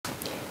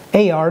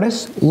Hey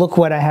artists, look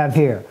what I have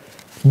here.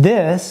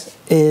 This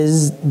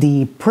is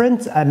the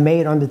print I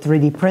made on the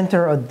 3D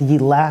printer of the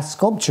last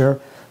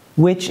sculpture,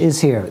 which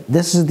is here.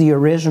 This is the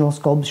original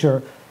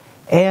sculpture,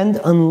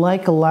 and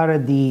unlike a lot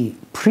of the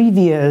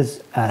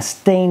previous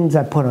stains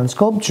I put on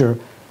sculpture,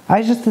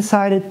 I just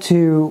decided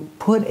to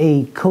put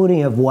a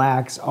coating of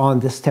wax on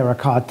this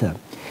terracotta.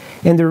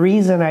 And the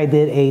reason I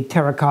did a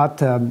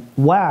terracotta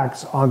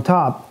wax on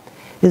top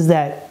is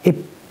that it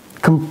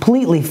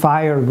completely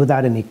fired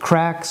without any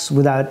cracks,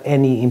 without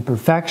any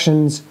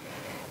imperfections.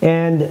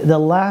 And the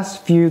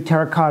last few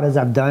terracottas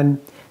I've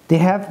done, they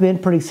have been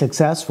pretty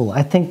successful.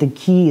 I think the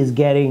key is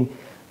getting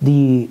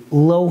the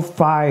low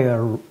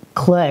fire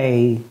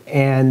clay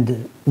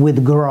and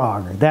with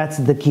grog. That's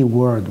the key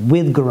word,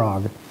 with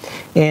grog.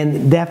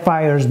 And that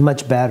fires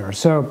much better.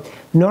 So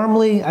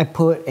normally I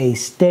put a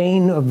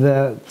stain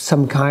of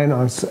some kind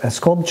on a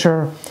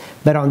sculpture,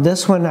 but on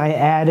this one I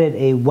added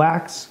a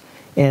wax.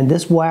 And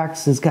this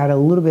wax has got a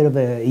little bit of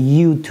a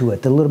hue to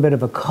it, a little bit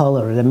of a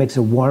color that makes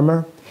it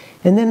warmer.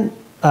 And then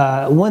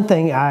one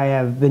thing I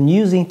have been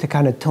using to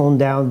kind of tone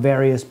down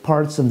various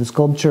parts of the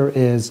sculpture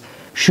is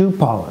shoe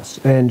polish.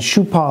 And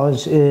shoe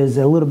polish is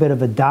a little bit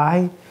of a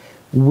dye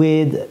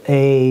with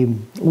a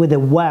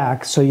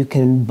wax so you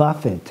can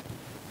buff it.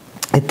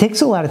 It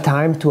takes a lot of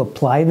time to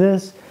apply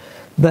this,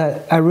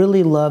 but I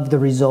really love the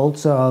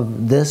results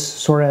of this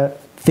sort of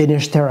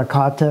finished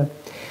terracotta.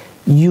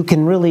 You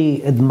can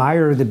really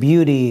admire the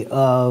beauty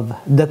of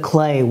the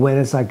clay when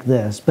it's like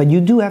this, but you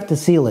do have to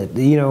seal it.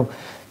 You know,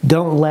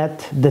 don't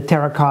let the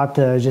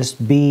terracotta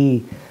just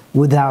be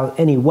without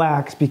any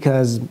wax,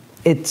 because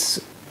it's,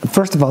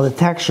 first of all, the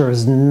texture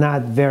is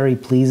not very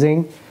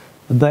pleasing,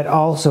 but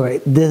also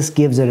this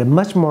gives it a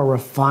much more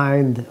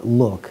refined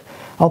look.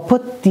 I'll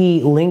put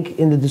the link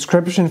in the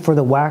description for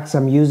the wax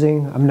I'm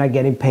using. I'm not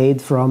getting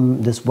paid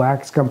from this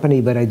wax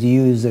company, but I do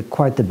use it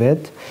quite a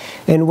bit.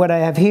 And what I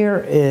have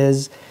here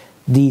is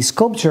the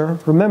sculpture.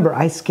 Remember,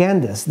 I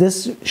scanned this.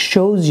 This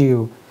shows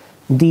you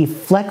the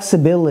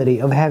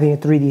flexibility of having a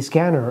 3D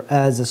scanner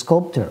as a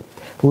sculptor.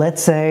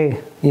 Let's say,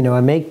 you know,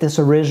 I make this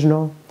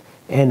original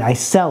and I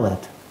sell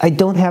it. I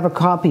don't have a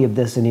copy of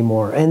this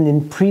anymore. And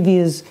in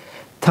previous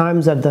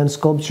times I've done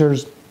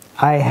sculptures,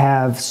 I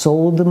have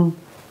sold them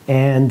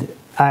and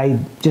I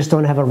just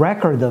don't have a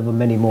record of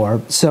them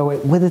anymore. So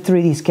with a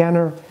 3D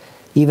scanner,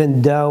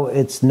 even though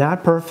it's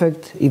not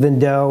perfect, even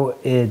though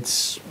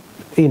it's,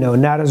 you know,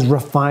 not as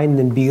refined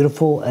and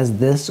beautiful as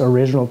this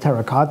original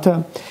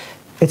terracotta,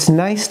 it's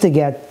nice to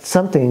get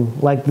something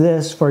like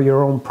this for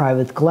your own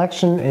private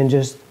collection and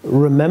just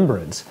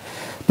remembrance.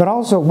 But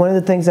also, one of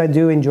the things I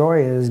do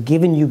enjoy is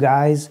giving you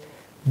guys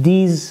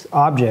these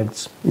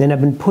objects, and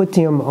I've been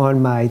putting them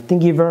on my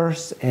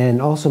Thingiverse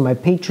and also my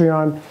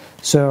Patreon.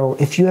 So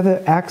if you have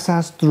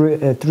access through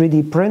a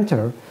 3D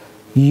printer,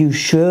 you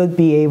should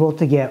be able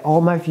to get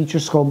all my future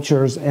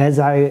sculptures. As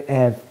I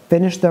have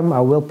finished them,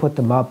 I will put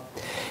them up.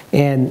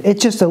 And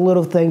it's just a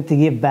little thing to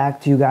give back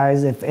to you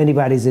guys if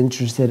anybody's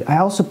interested. I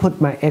also put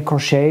my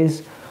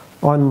crochets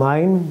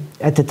online.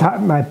 At the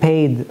time, I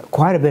paid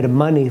quite a bit of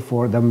money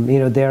for them. You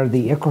know, they're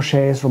the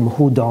crochets from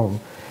Houdon,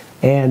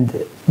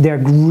 and they're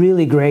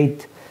really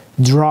great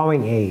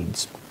drawing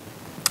aids.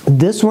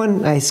 This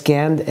one I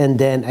scanned and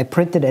then I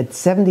printed at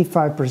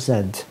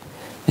 75%.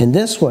 And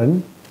this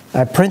one,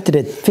 I printed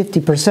at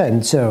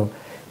 50%. So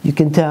you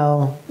can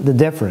tell the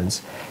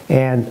difference.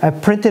 And I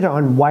printed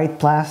on white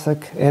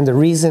plastic, and the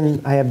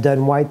reason I have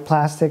done white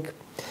plastic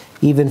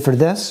even for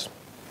this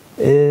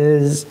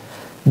is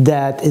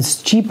that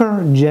it's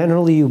cheaper.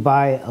 Generally you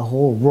buy a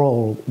whole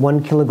roll,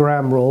 1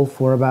 kilogram roll,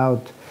 for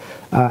about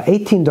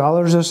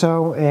 $18 or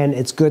so, and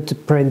it's good to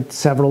print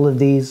several of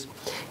these.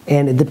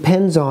 And it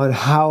depends on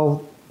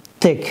how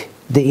thick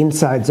the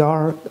insides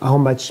are, how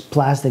much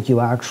plastic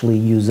you actually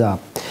use up.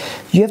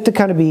 You have to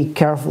kind of be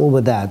careful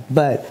with that,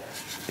 but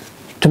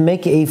to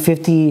make a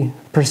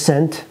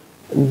 50%,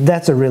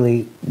 that's a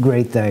really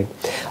great thing.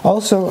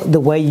 Also, the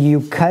way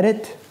you cut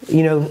it,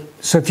 you know,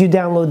 so if you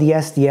download the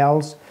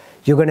STLs,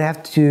 you're going to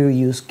have to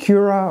use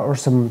Cura or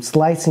some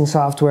slicing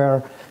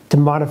software to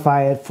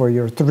modify it for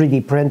your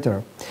 3D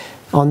printer.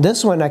 On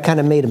this one, I kind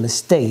of made a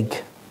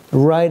mistake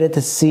right at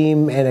the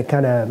seam, and I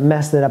kind of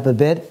messed it up a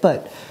bit.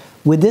 But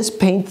with this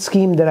paint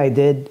scheme that I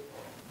did,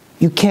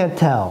 you can't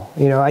tell.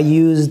 You know,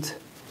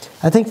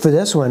 I think for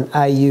this one,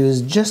 I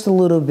used just a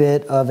little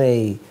bit of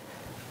a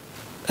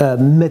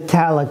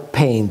metallic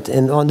paint.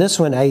 And on this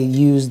one, I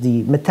used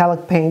the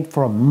metallic paint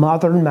from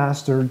Modern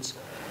Masters.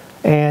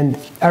 And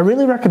I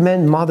really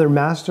recommend Modern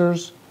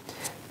Masters.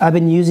 I've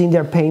been using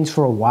their paints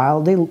for a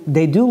while.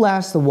 They do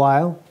last a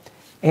while.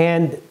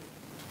 And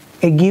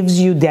it gives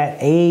you that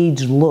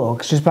aged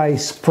look just by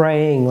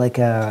spraying like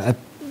a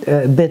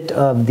bit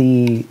of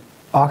the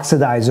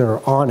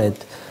oxidizer on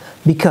it,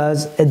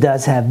 because it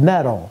does have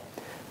metal.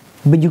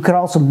 But you could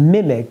also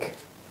mimic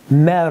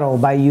metal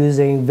by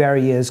using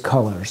various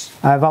colors.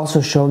 I've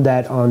also shown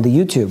that on the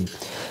YouTube.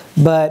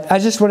 But I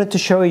just wanted to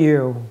show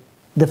you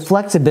the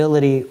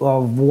flexibility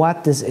of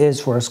what this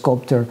is for a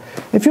sculptor.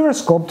 If you're a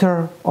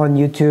sculptor on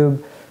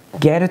YouTube,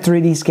 get a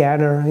 3D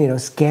scanner, you know,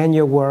 scan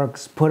your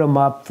works, put them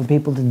up for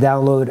people to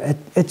download.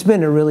 It's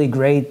been a really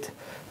great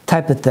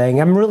type of thing.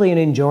 I'm really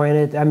enjoying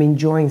it. I'm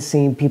enjoying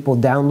seeing people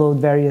download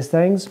various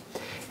things.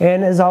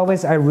 And as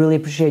always, I really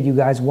appreciate you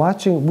guys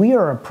watching. We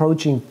are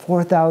approaching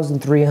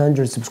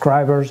 4,300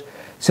 subscribers,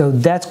 so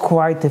that's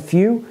quite a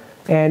few.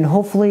 And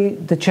hopefully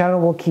the channel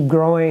will keep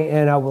growing,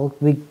 and I will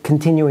be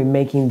continuing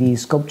making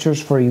these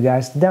sculptures for you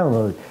guys to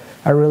download.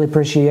 I really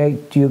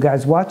appreciate you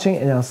guys watching,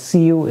 and I'll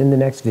see you in the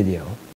next video.